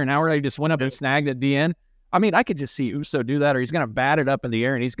 6 of Darren Howard? He just went up and snagged at the end. I mean, I could just see Uso do that, or he's going to bat it up in the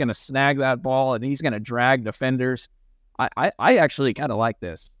air and he's going to snag that ball and he's going to drag defenders. I actually kind of like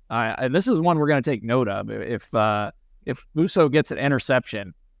this. This is one we're going to take note of. If Uso gets an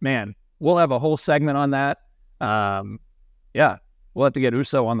interception, man, we'll have a whole segment on that. Yeah, we'll have to get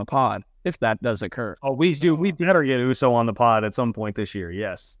Uso on the pod if that does occur. Oh, we do. We better get Uso on the pod at some point this year.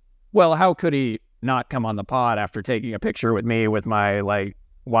 Yes. Well, how could he not come on the pod after taking a picture with me with my like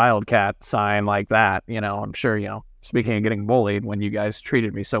Wildcat sign like that? I'm sure, speaking of getting bullied, when you guys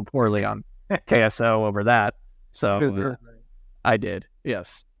treated me so poorly on KSO over that. So I did.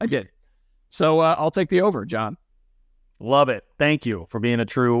 Yes, I did. So I'll take the over, John. Love it. Thank you for being a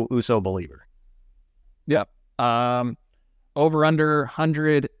true Uso believer. Yep. Over under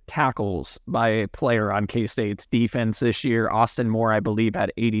 100 tackles by a player on K-State's defense this year. Austin Moore, I believe,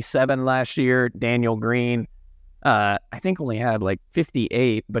 had 87 last year. Daniel Green, I think only had like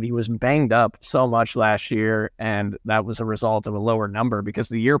 58, but he was banged up so much last year, and that was a result of a lower number because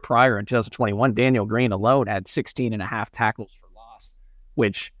the year prior in 2021, Daniel Green alone had 16 and a half tackles for loss,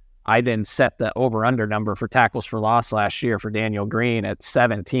 which I then set the over-under number for tackles for loss last year for Daniel Green at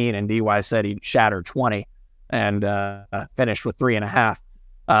 17, and DY said he shattered 20 and finished with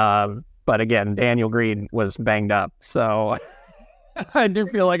 3.5. But again, Daniel Green was banged up, so I do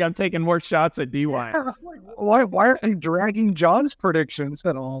feel like I'm taking more shots at DY. Yeah, why aren't you dragging John's predictions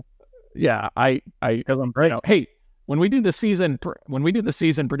at all? Yeah, because I'm great. Hey, when we do the season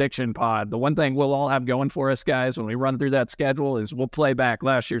prediction pod, the one thing we'll all have going for us, guys, when we run through that schedule is we'll play back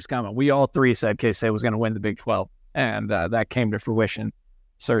last year's comment. We all three said K-State was going to win the Big 12, and that came to fruition.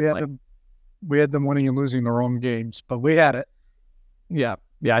 Certainly, we had them winning and losing the wrong games, but we had it. Yeah.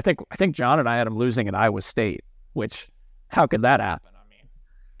 I think John and I had them losing at Iowa State, which how could that happen? I mean,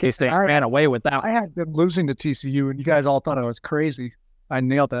 K-State ran away with that. I had them losing to TCU, and you guys all thought I was crazy. I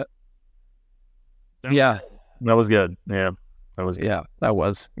nailed it. Yeah. That was good. Yeah. That was good. Yeah, that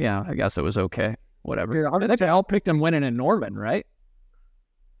was. Yeah, I guess it was okay. Whatever. Yeah, I think they all picked him winning in Norman, right?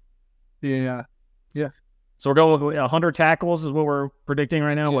 Yeah. So we're going with 100 tackles is what we're predicting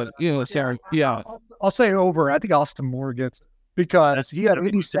right now. Yeah. I'll say over. I think Austin Moore gets it because he got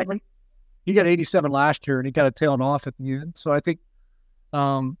 87. He got 87 last year, and he got a tailing off at the end. So I think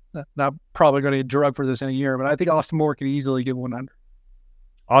not probably going to get drugged for this in a year, but I think Austin Moore can easily get 100.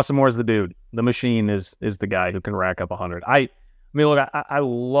 Austin Moore's the dude. The machine is the guy who can rack up 100. I mean, look, I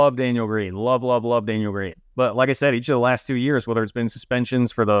love Daniel Green. Love Daniel Green. But like I said, each of the last 2 years, whether it's been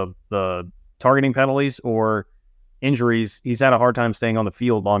suspensions for the targeting penalties or injuries, he's had a hard time staying on the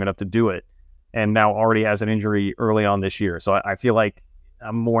field long enough to do it, and now already has an injury early on this year. So I feel like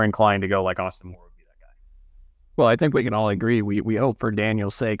I'm more inclined to go like Austin Moore would be that guy. Well, I think we can all agree. We hope for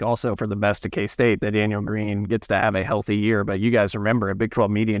Daniel's sake, also for the best of K-State, that Daniel Green gets to have a healthy year. But you guys remember at Big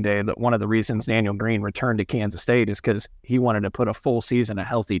 12 Media Day that one of the reasons Daniel Green returned to Kansas State is because he wanted to put a full season of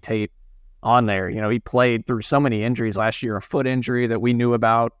healthy tape on there. He played through so many injuries last year, a foot injury that we knew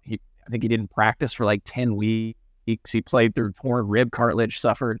about. I think he didn't practice for like 10 weeks. He played through torn rib cartilage,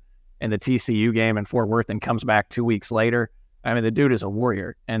 suffered in the TCU game in Fort Worth, and comes back 2 weeks later. I mean, the dude is a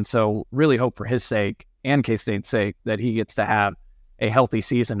warrior. And so really hope for his sake and K-State's sake that he gets to have a healthy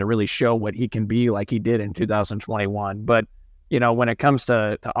season to really show what he can be like he did in 2021. But, when it comes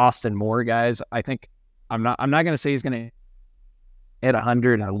to Austin Moore, guys, I think I'm not going to say he's going to hit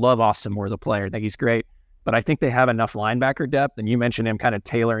 100. And I love Austin Moore, the player. I think he's great. But I think they have enough linebacker depth, and you mentioned him kind of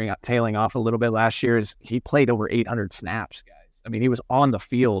tailing off a little bit last year. He played over 800 snaps, guys. I mean, he was on the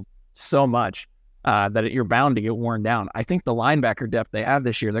field so much that you're bound to get worn down. I think the linebacker depth they have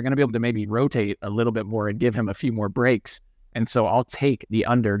this year, they're going to be able to maybe rotate a little bit more and give him a few more breaks. And so I'll take the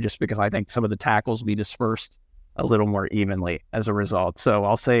under just because I think some of the tackles will be dispersed a little more evenly as a result. So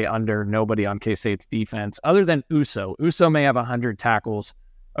I'll say under. Nobody on K-State's defense other than Uso. Uso may have 100 tackles,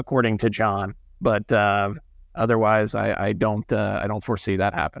 according to John. But otherwise, I don't foresee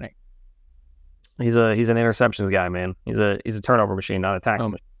that happening. He's an interceptions guy, man. He's a turnover machine, not a tackle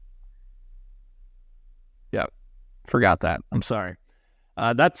machine. Yeah, forgot that. I'm sorry.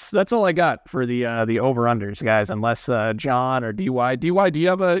 That's all I got for the over unders, guys. Unless John or DY, do you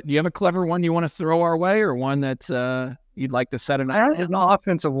have a clever one you want to throw our way, or one that you'd like to set an? I have an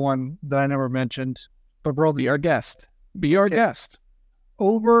offensive one that I never mentioned, but bro, be our guest. Be our guest.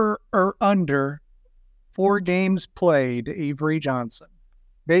 Over or under 4 games played, Avery Johnson.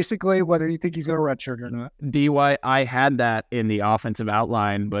 Basically, whether you think he's going to redshirt or not. DY, I had that in the offensive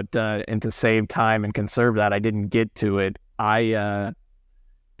outline, but and to save time and conserve that, I didn't get to it.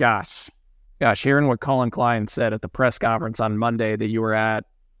 Gosh, hearing what Colin Klein said at the press conference on Monday that you were at,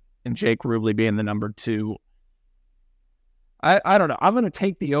 and Jake Rubley being the number 2, I don't know. I'm going to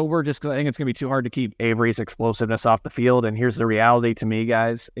take the over just because I think it's going to be too hard to keep Avery's explosiveness off the field. And here's the reality to me,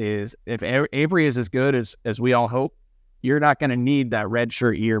 guys, is if Avery is as good as we all hope, you're not going to need that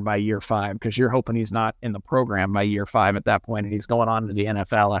redshirt year by year 5 because you're hoping he's not in the program by year 5 at that point, and he's going on to the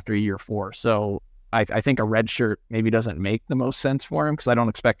NFL after year 4. So I think a redshirt maybe doesn't make the most sense for him because I don't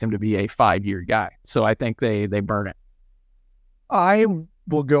expect him to be a 5-year guy. So I think they burn it. I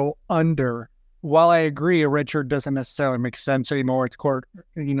will go under. While I agree a redshirt doesn't necessarily make sense anymore at the court,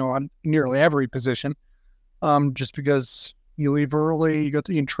 on nearly every position, just because you leave early, you go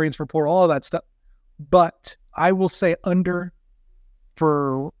to transfer portal, all of that stuff. But I will say under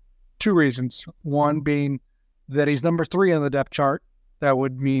for 2 reasons. One being that he's number 3 on the depth chart. That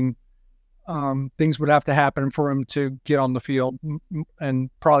would mean things would have to happen for him to get on the field, and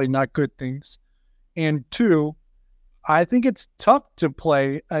probably not good things. And 2, I think it's tough to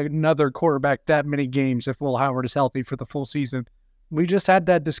play another quarterback that many games if Will Howard is healthy for the full season. We just had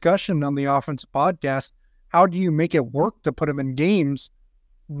that discussion on the offensive podcast. How do you make it work to put him in games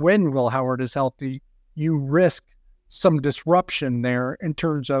when Will Howard is healthy? You risk some disruption there in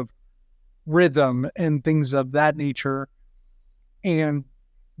terms of rhythm and things of that nature. And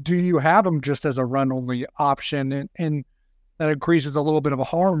do you have him just as a run-only option? And that increases a little bit of a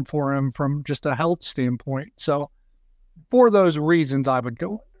harm for him from just a health standpoint. So for those reasons, I would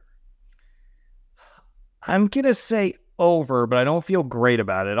go. I'm going to say over, but I don't feel great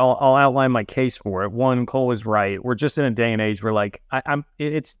about it. I'll outline my case for it. One, Cole is right. We're just in a day and age where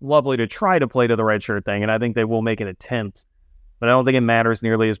it's lovely to try to play to the redshirt thing, and I think they will make an attempt, but I don't think it matters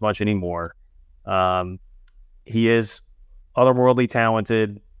nearly as much anymore. He is otherworldly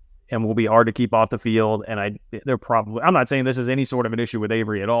talented and will be hard to keep off the field. And I'm not saying this is any sort of an issue with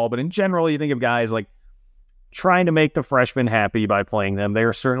Avery at all, but in general, you think of guys like trying to make the freshmen happy by playing them. They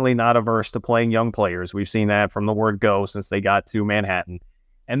are certainly not averse to playing young players. We've seen that from the word go since they got to Manhattan.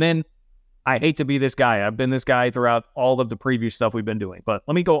 And then I hate to be this guy. I've been this guy throughout all of the preview stuff we've been doing, but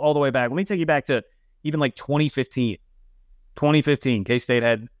let me go all the way back. Let me take you back to even like 2015. 2015, K-State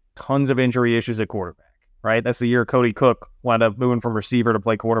had tons of injury issues at quarterback, right? That's the year Cody Cook wound up moving from receiver to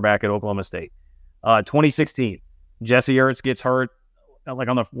play quarterback at Oklahoma State. 2016, Jesse Ertz gets hurt.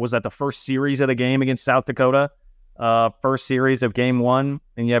 Was that the first series of the game against South Dakota? First series of game 1,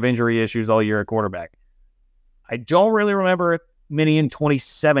 and you have injury issues all year at quarterback. I don't really remember many in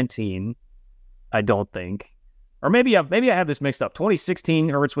 2017, I don't think. Or maybe I have this mixed up. 2016,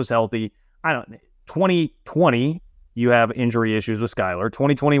 Ertz was healthy. 2020, you have injury issues with Skylar.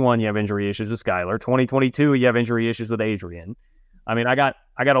 2021, you have injury issues with Skylar. 2022, you have injury issues with Adrian. I mean, I got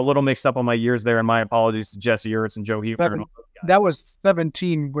a little mixed up on my years there, and my apologies to Jesse Ertz and Joe Huber. That was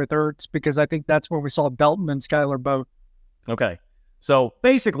 17 with Ertz, because I think that's where we saw Belton and Skylar both. Okay. So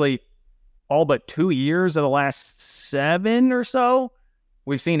basically, all but 2 years of the last 7 or so,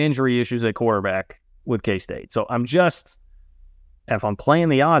 we've seen injury issues at quarterback with K-State. So if I'm playing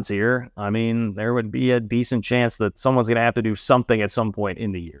the odds here, I mean, there would be a decent chance that someone's going to have to do something at some point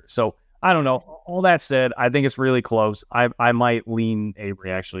in the year. So I don't know. All that said, I think it's really close. I might lean Avery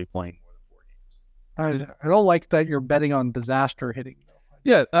actually playing more than 4 games. I don't like that you're betting on disaster hitting.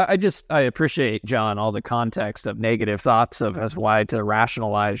 Yeah, I appreciate, John, all the context of negative thoughts of as why to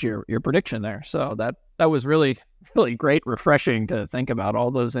rationalize your prediction there. So that was really, really great, refreshing to think about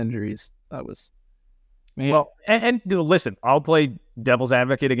all those injuries. That was... Well, and listen, I'll play devil's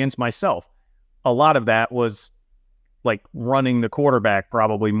advocate against myself. A lot of that was like running the quarterback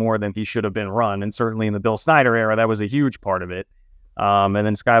probably more than he should have been run. And certainly in the Bill Snyder era, that was a huge part of it. And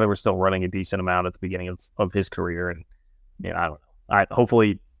then Skylar was still running a decent amount at the beginning of his career. And I don't know.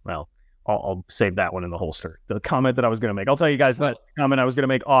 Hopefully, I'll save that one in the holster. The comment that I was going to make, I'll tell you guys that comment I was going to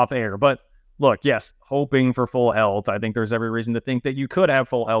make off air. But look, yes, hoping for full health. I think there's every reason to think that you could have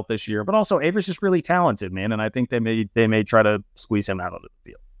full health this year. But also, Avery's just really talented, man. And I think they may try to squeeze him out of the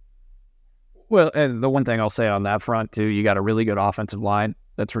field. Well, and the one thing I'll say on that front, too, you got a really good offensive line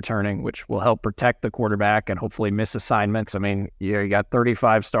that's returning, which will help protect the quarterback and hopefully miss assignments. I mean, you got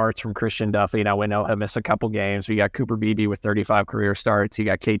 35 starts from Christian Duffy. Now we know he'll miss a couple games. We got Cooper Beebe with 35 career starts. You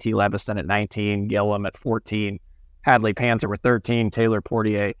got KT Leviston at 19, Gillum at 14, Hadley Panzer with 13, Taylor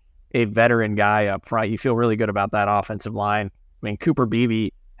Portier, a veteran guy up front. You feel really good about that offensive line. I mean, Cooper Beebe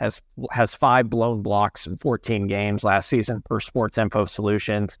has 5 blown blocks in 14 games last season per Sports Info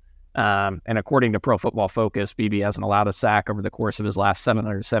Solutions. And according to Pro Football Focus, Beebe hasn't allowed a sack over the course of his last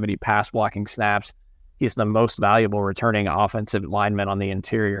 770 pass blocking snaps. He's the most valuable returning offensive lineman on the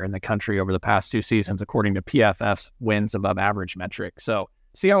interior in the country over the past 2 seasons, according to PFF's wins above average metric. So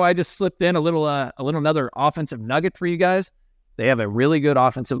see how I just slipped in a little another offensive nugget for you guys? They have a really good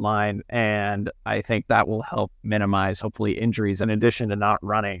offensive line, and I think that will help minimize, hopefully, injuries in addition to not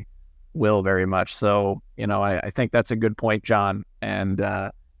running Will very much. So, I think that's a good point, John. And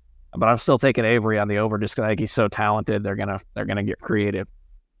But I'm still taking Avery on the over just because I think he's so talented. They're gonna get creative.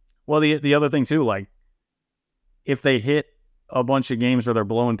 Well, the other thing too, like if they hit a bunch of games where they're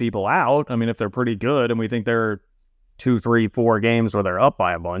blowing people out, I mean, if they're pretty good and we think they're 2, 3, 4 games where they're up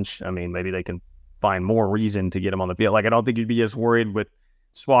by a bunch, I mean, maybe they can find more reason to get him on the field. Like, I don't think you'd be as worried with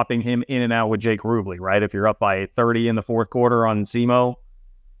swapping him in and out with Jake Rubley, right? If you're up by 30 in the fourth quarter on Zemo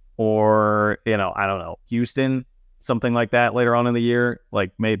or, I don't know, Houston, something like that later on in the year,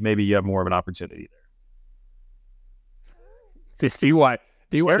 like maybe you have more of an opportunity there.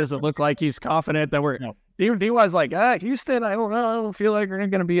 DY doesn't look like he's confident that we're... No. DY's like, Houston, I don't know. I don't feel like we're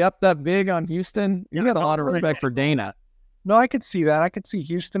going to be up that big on Houston. You got a lot of respect for Dana. No, I could see that. I could see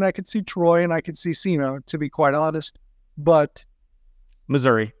Houston. I could see Troy, and I could see Sino, to be quite honest. But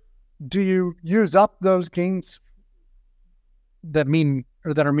Missouri, do you use up those games that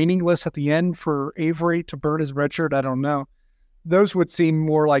are meaningless at the end for Avery to burn his red shirt? I don't know. Those would seem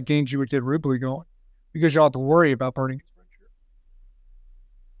more like games you would get Rubley going because you don't have to worry about burning his red shirt.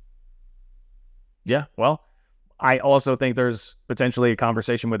 Yeah, well, I also think there's potentially a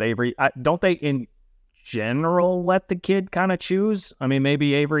conversation with Avery. Don't they in general let the kid kind of choose? I mean,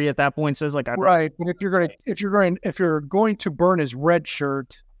 maybe Avery at that point says like, right. But if you're going to burn his red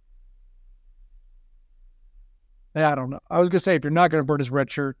shirt, I don't know. I was gonna say if you're not going to burn his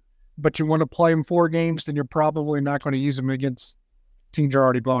red shirt, but you want to play him 4 games, then you're probably not going to use him against teams you're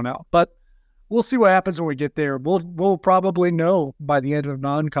already blown out. But we'll see what happens when we get there. We'll probably know by the end of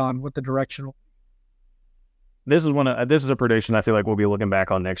non-con what the directional. This is a prediction I feel like we'll be looking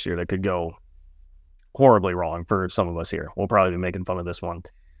back on next year that could go horribly wrong for some of us here. We'll probably be making fun of this one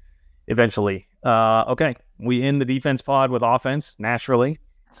eventually. Okay, we end the defense pod with offense naturally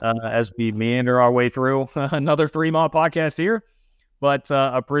as we meander our way through another 3-Mod podcast here. But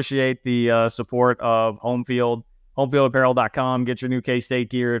appreciate the support of Home Field, homefieldapparel.com. Get your new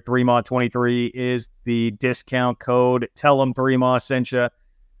K-State gear. 3Mod23 is the discount code. Tell them 3Mod sent you.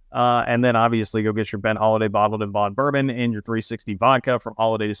 And then obviously go get your Ben Holiday bottled and bond bourbon and your 360 vodka from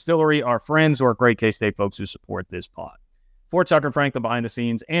Holiday Distillery, our friends who are great K-State folks who support this pod. For Tucker Frank, the behind the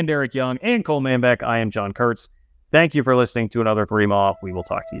scenes, and Derek Young and Cole Manbeck, I am John Kurtz. Thank you for listening to another 3Mod. We will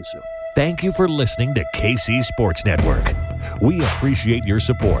talk to you soon. Thank you for listening to KC Sports Network. We appreciate your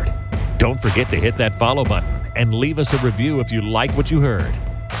support. Don't forget to hit that follow button and leave us a review if you like what you heard.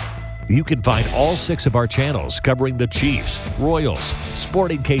 You can find all 6 of our channels covering the Chiefs, Royals,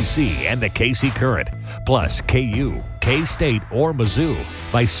 Sporting KC, and the KC Current, plus KU, K-State, or Mizzou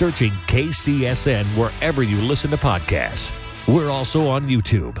by searching KCSN wherever you listen to podcasts. We're also on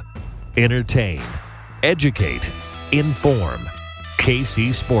YouTube. Entertain, educate, inform.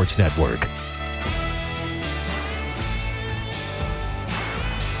 KC Sports Network.